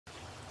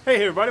Hey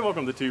everybody,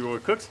 welcome to T-Roy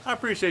Cooks. I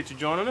appreciate you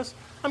joining us.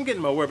 I'm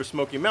getting my Weber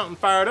Smokey Mountain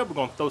fired up. We're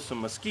going to throw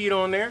some Mesquite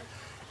on there.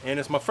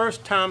 And it's my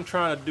first time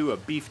trying to do a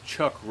beef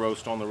chuck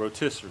roast on the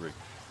rotisserie.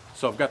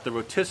 So I've got the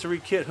rotisserie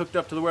kit hooked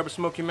up to the Weber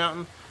Smokey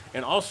Mountain.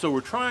 And also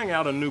we're trying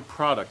out a new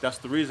product. That's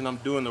the reason I'm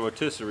doing the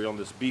rotisserie on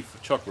this beef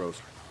chuck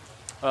roast.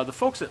 The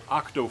folks at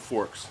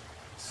OctoForks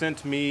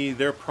sent me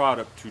their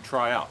product to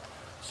try out.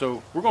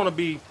 So we're going to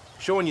be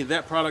showing you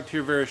that product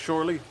here very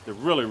shortly. They're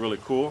really, really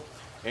cool.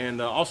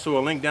 And also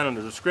a link down in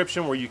the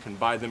description where you can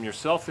buy them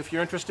yourself if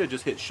you're interested.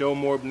 Just hit show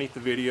more beneath the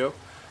video.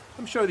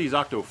 Let me show you these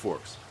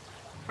OctoForks.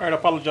 Alright, I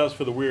apologize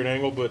for the weird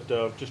angle, but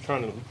just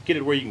trying to get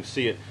it where you can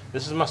see it.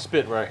 This is my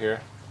spit right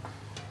here.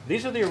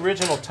 These are the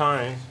original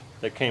tines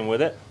that came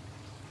with it.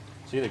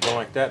 See, they go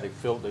like that. They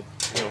go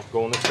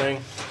in this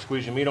thing,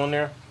 squeeze your meat on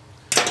there.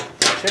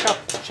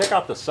 Check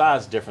out the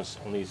size difference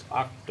on these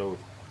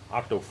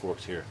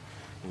OctoForks here.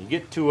 And you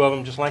get two of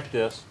them just like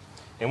this.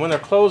 And when they're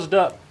closed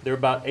up, they're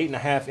about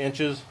 8.5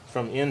 inches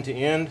from end to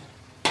end.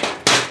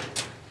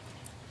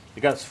 You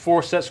got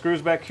 4 set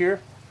screws back here.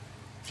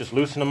 Just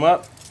loosen them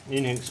up. You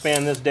can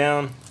expand this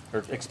down,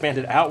 or expand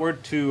it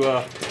outward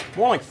to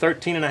more like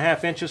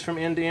 13.5 inches from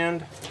end to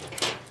end.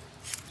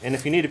 And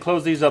if you need to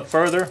close these up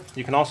further,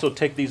 you can also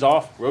take these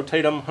off,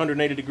 rotate them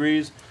 180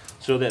 degrees,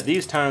 so that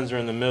these tines are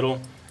in the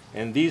middle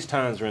and these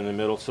tines are in the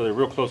middle, so they're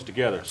real close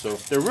together. So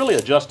they're really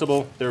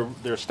adjustable.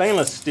 They're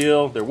stainless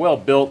steel. They're well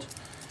built.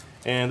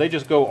 And they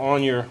just go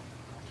on your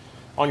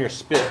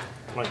spit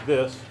like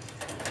this.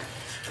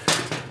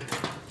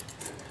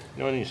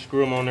 You know, and you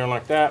screw them on there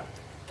like that.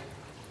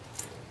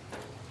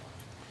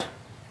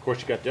 Of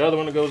course, you got the other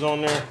one that goes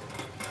on there,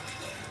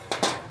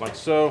 like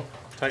so.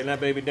 Tighten that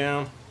baby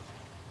down,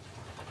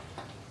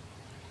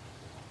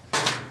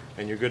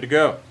 and you're good to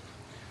go.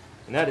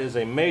 And that is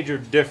a major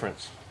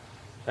difference.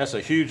 That's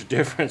a huge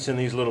difference in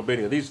these little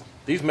bitty.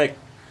 These make,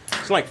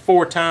 it's like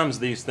 4 times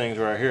these things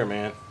right here,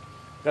 man.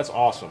 That's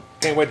awesome.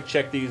 Can't wait to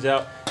check these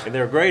out. And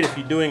they're great if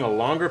you're doing a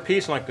longer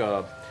piece, like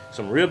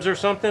some ribs or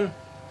something.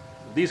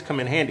 These come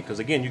in handy because,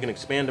 again, you can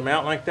expand them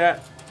out like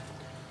that.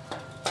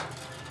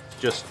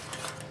 Just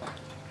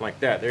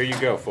like that. There you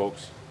go,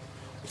 folks.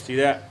 You see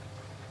that?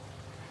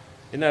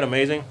 Isn't that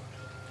amazing?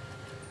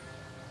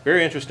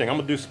 Very interesting. I'm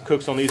going to do some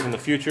cooks on these in the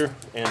future.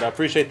 And I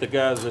appreciate the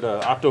guys at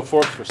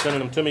OctoForks for sending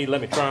them to me. Let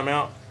me try them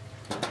out.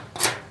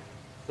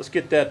 Let's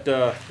get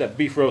that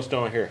beef roast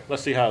on here.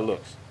 Let's see how it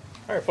looks.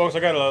 Alright folks, I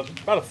got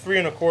about a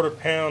 3 1/4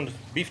 pound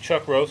beef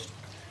chuck roast.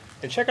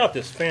 And check out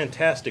this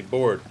fantastic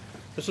board.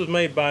 This was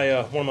made by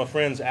one of my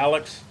friends,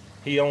 Alex.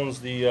 He owns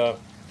the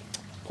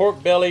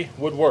Pork Belly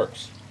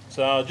Woodworks.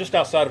 It's just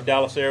outside of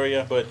Dallas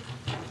area, but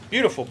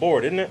beautiful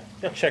board, isn't it?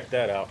 Yeah, check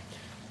that out.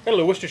 Got a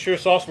little Worcestershire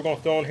sauce we're going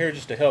to throw in here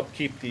just to help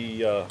keep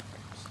the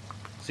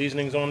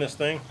seasonings on this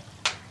thing.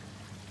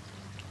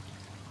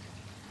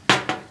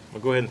 I'll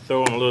go ahead and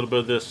throw in a little bit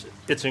of this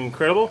It's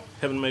Incredible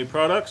Heaven Made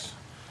Products.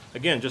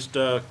 Again, just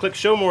click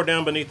show more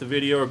down beneath the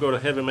video or go to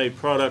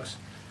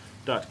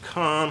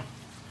heavenmadeproducts.com.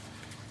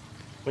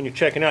 When you're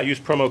checking out, use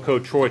promo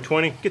code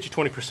TROY20. Get you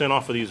 20%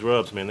 off of these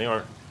rubs, man. They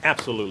are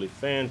absolutely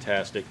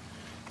fantastic.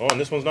 Oh, and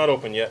this one's not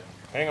open yet.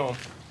 Hang on.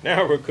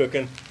 Now we're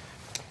cooking.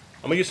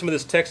 I'm going to use some of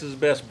this Texas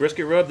Best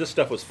brisket rub. This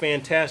stuff was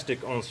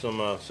fantastic on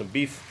some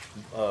beef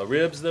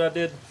ribs that I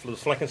did, the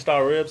flanking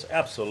style ribs.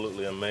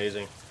 Absolutely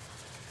amazing.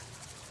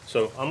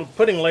 So I'm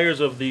putting layers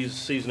of these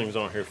seasonings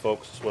on here,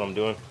 folks. That's what I'm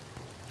doing.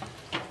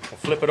 I'll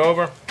flip it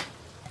over,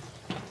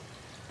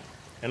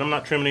 and I'm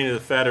not trimming any of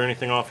the fat or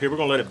anything off here. We're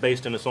going to let it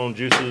baste in its own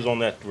juices on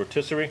that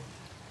rotisserie.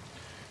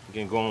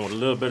 Again, going with a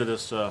little bit of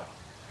this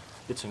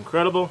It's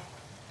Incredible.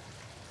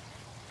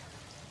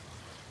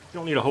 You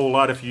don't need a whole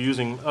lot if you're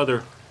using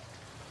other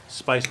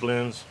spice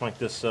blends like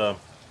this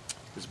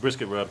this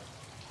brisket rub.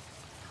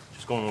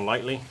 Just going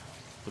lightly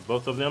with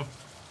both of them,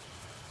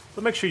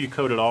 but make sure you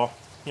coat it all.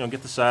 You know,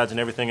 get the sides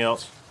and everything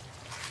else.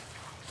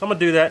 So I'm going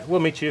to do that. We'll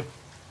meet you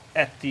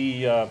at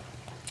the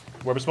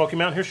Weber Smokey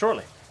Mountain here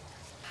shortly.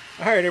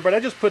 Alright everybody, I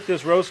just put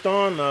this roast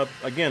on.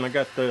 Again, I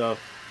got the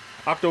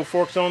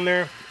OctoForks on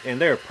there, and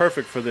they're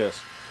perfect for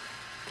this.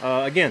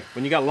 Again,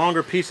 when you got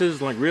longer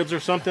pieces like ribs or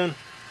something,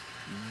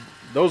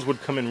 those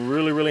would come in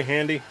really, really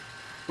handy.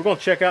 We're going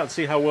to check out and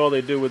see how well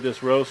they do with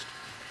this roast.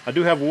 I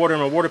do have water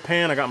in a water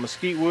pan. I got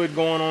mesquite wood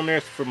going on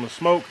there for my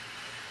smoke.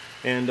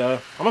 And I'm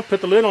going to put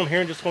the lid on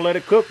here and just going to let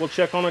it cook. We'll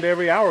check on it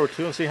every hour or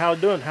two and see how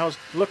it's doing, how it's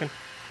looking.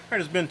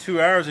 Alright, it's been 2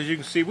 hours. As you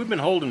can see, we've been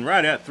holding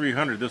right at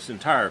 300 this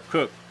entire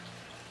cook,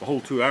 the whole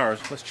 2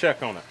 hours. Let's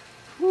check on it.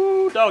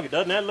 Woo, doggy,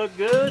 doesn't that look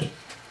good?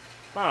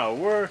 My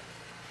word.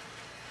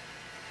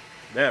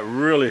 That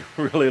really,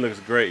 really looks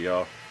great,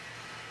 y'all.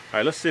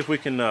 Alright, let's see if we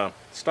can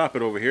stop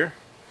it over here.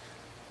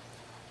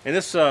 And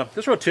this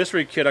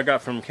rotisserie kit I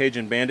got from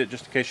Cajun Bandit,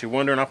 just in case you're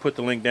wondering, I'll put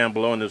the link down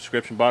below in the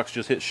description box.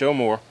 Just hit show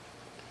more.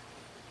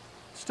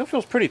 Still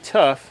feels pretty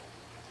tough.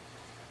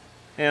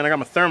 And I got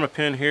my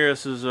Thermometer here.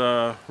 This is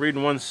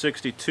reading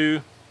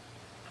 162.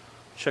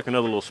 Check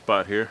another little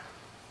spot here.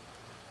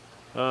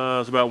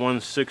 It's about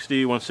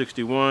 160,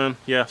 161.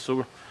 Yeah,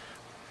 so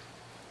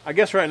I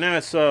guess right now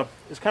it's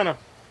kind of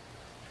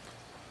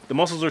The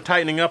muscles are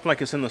tightening up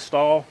like it's in the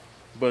stall,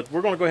 but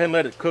we're going to go ahead and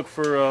let it cook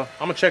for, I'm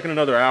going to check in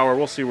another hour.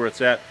 We'll see where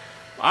it's at.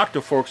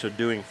 OctoForks are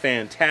doing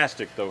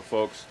fantastic though,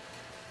 folks.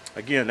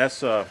 Again, that's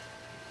some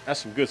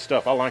good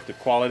stuff. I like the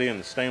quality and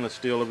the stainless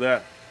steel of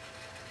that.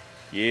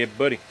 Yeah,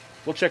 buddy.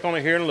 We'll check on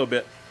it here in a little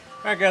bit.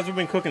 All right, guys, we've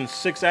been cooking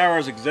 6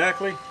 hours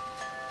exactly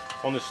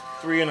on this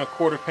 3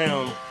 1/4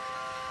 pound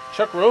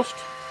chuck roast.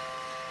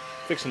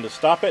 Fixing to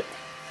stop it.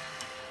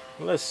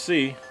 Let's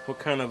see what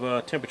kind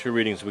of temperature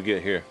readings we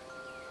get here.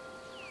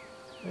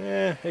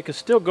 It could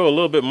still go a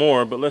little bit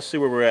more, but let's see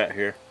where we're at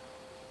here.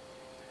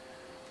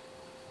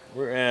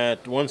 We're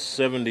at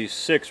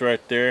 176 right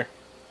there.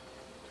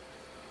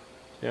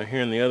 Down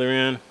here on the other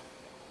end,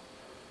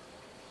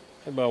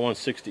 about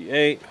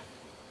 168.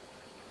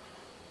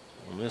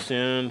 On this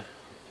end,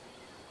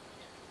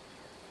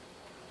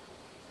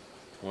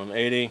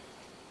 180.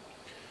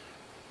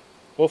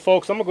 Well,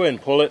 folks, I'm gonna go ahead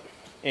and pull it,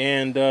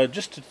 and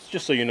just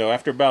so you know,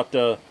 after about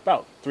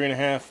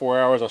 3.5 4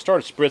 hours, I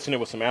started spritzing it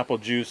with some apple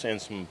juice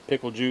and some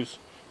pickle juice,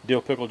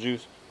 dill pickle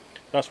juice.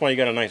 That's why you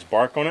got a nice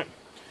bark on it. And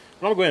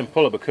I'm gonna go ahead and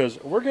pull it because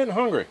we're getting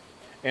hungry,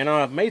 and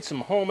I've made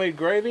some homemade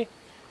gravy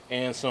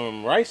and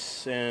some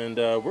rice, and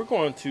we're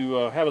going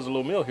to have us a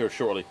little meal here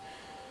shortly.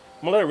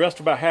 I'm gonna let it rest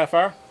for about half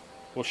hour.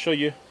 We'll show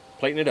you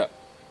plating it up.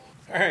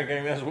 All right,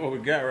 gang, that's what we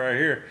got right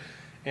here.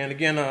 And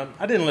again,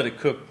 I didn't let it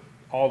cook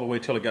all the way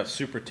till it got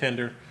super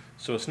tender,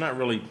 so it's not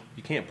really,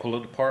 you can't pull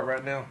it apart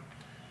right now.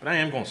 But I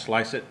am going to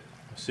slice it.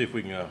 Let's see if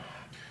we can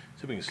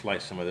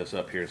slice some of this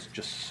up here,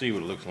 just see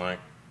what it looks like.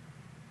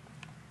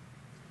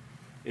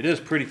 It is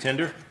pretty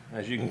tender,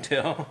 as you can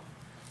tell,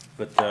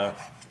 but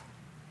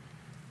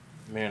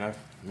man,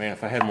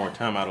 if I had more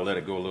time, I'd have let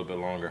it go a little bit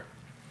longer.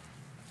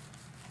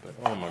 But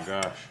oh my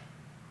gosh,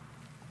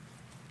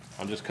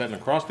 I'm just cutting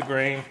across the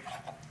grain.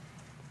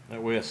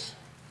 That way it's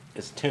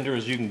as tender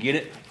as you can get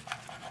it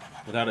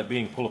without it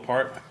being pulled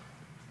apart.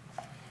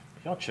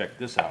 Y'all check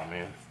this out,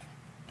 man.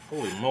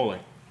 Holy moly.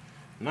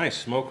 Nice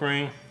smoke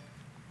ring.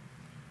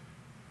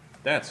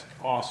 That's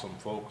awesome,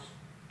 folks.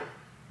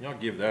 Y'all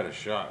give that a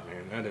shot,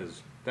 man.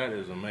 That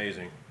is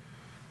amazing.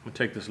 I'm gonna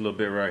take this a little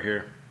bit right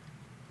here,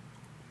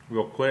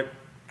 real quick.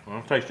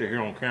 I'll taste it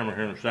here on camera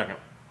here in a second.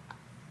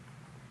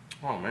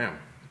 Oh man,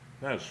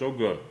 that is so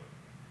good.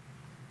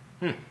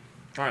 All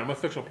right, I'm gonna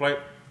fix a plate.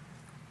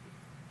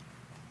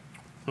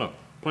 Look,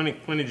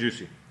 plenty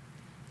juicy.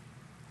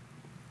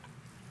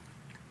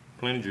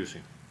 Plenty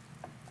juicy.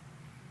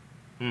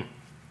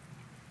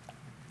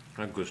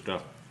 That's good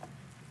stuff.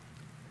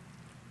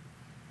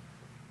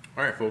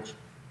 All right, folks,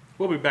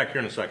 we'll be back here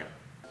in a second.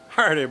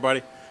 All right,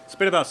 everybody, it's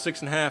been about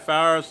 6.5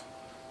 hours.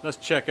 Let's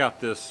check out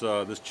this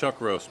this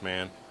chuck roast,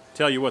 man.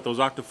 Tell you what, those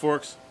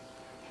OctoForks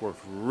work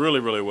really,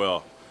 really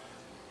well.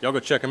 Y'all go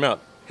check them out.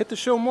 Hit the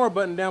show more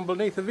button down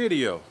beneath the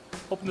video.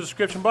 Open the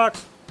description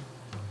box.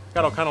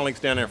 Got all kind of links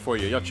down there for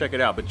you. Y'all check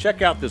it out. But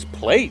check out this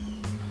plate.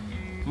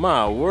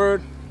 My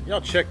word. Y'all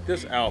check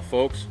this out,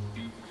 folks.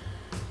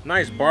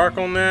 Nice bark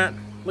on that.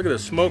 Look at the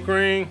smoke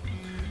ring.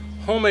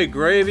 Homemade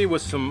gravy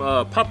with some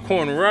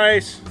popcorn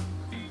rice.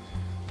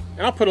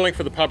 And I'll put a link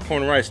for the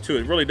popcorn rice too.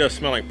 It really does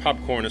smell like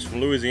popcorn. It's from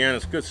Louisiana.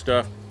 It's good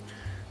stuff.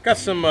 Got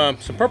some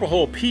purple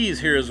hull peas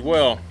here as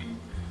well.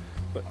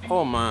 But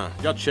oh my,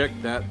 y'all check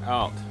that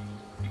out.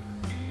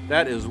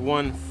 That is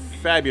one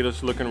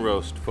fabulous looking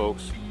roast,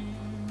 folks.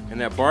 And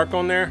that bark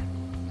on there.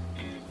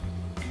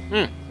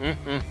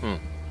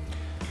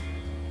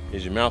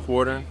 Is your mouth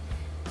watering?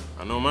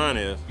 I know mine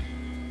is.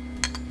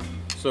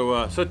 So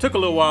it took a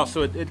little while,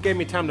 so it gave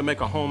me time to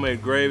make a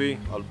homemade gravy,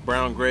 a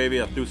brown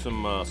gravy. I threw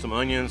some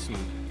onions, some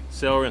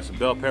celery, and some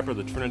bell pepper,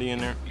 the Trinity in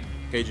there,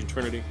 Cajun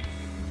Trinity.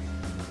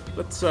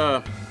 Let's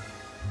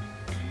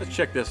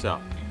check this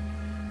out.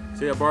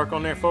 See that bark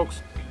on there,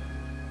 folks?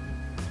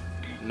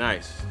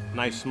 Nice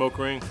smoke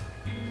ring.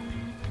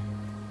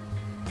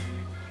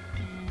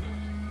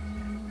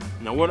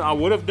 Now what I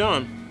would have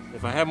done,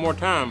 if I had more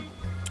time,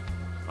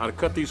 I'd have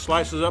cut these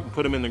slices up and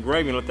put them in the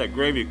gravy and let that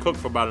gravy cook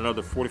for about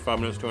another 45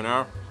 minutes to an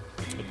hour.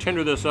 And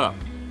tender this up.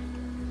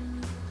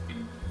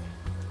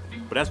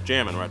 But that's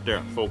jamming right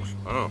there, folks.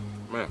 Oh,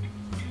 man.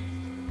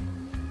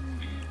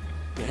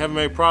 The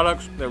heavy-made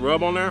products, that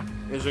rub on there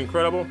is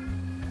incredible.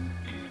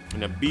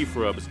 And that beef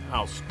rub is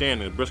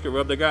outstanding. The brisket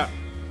rub they got.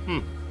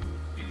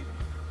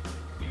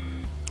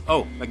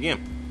 Oh,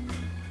 again,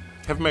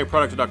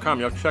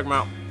 heavymadeproducts.com. Y'all check them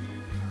out.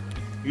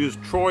 Use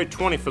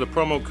Troy20 for the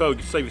promo code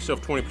to save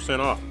yourself 20%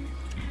 off.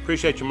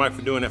 Appreciate you, Mike,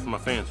 for doing that for my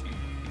fans.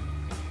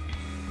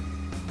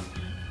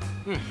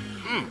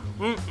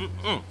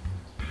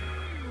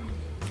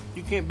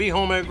 You can't beat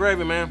homemade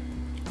gravy, man.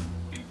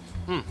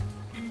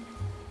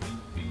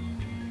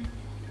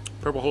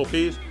 Purple whole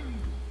peas.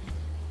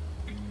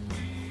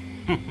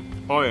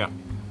 Oh yeah.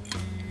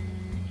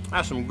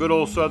 That's some good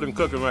old southern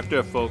cooking right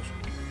there, folks.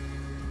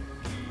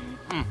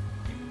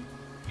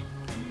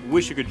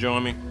 Wish you could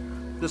join me.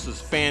 This is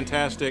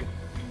fantastic.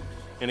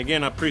 And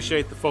again, I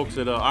appreciate the folks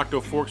at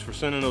OctoForks for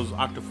sending those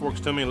OctoForks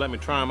to me and let me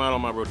try them out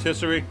on my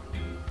rotisserie.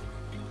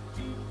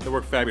 They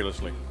work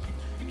fabulously.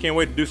 Can't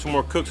wait to do some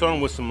more cooks on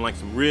them with some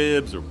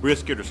ribs or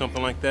brisket or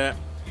something like that.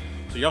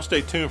 So y'all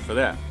stay tuned for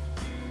that.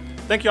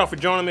 Thank y'all for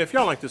joining me. If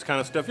y'all like this kind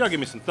of stuff, y'all give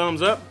me some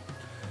thumbs up.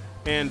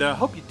 And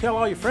hope you tell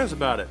all your friends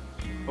about it.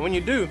 And when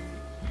you do,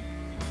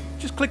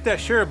 just click that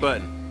share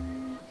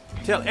button.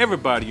 Tell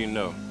everybody you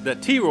know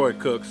that T-Roy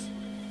cooks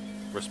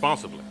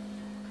responsibly.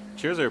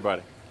 Cheers,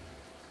 everybody.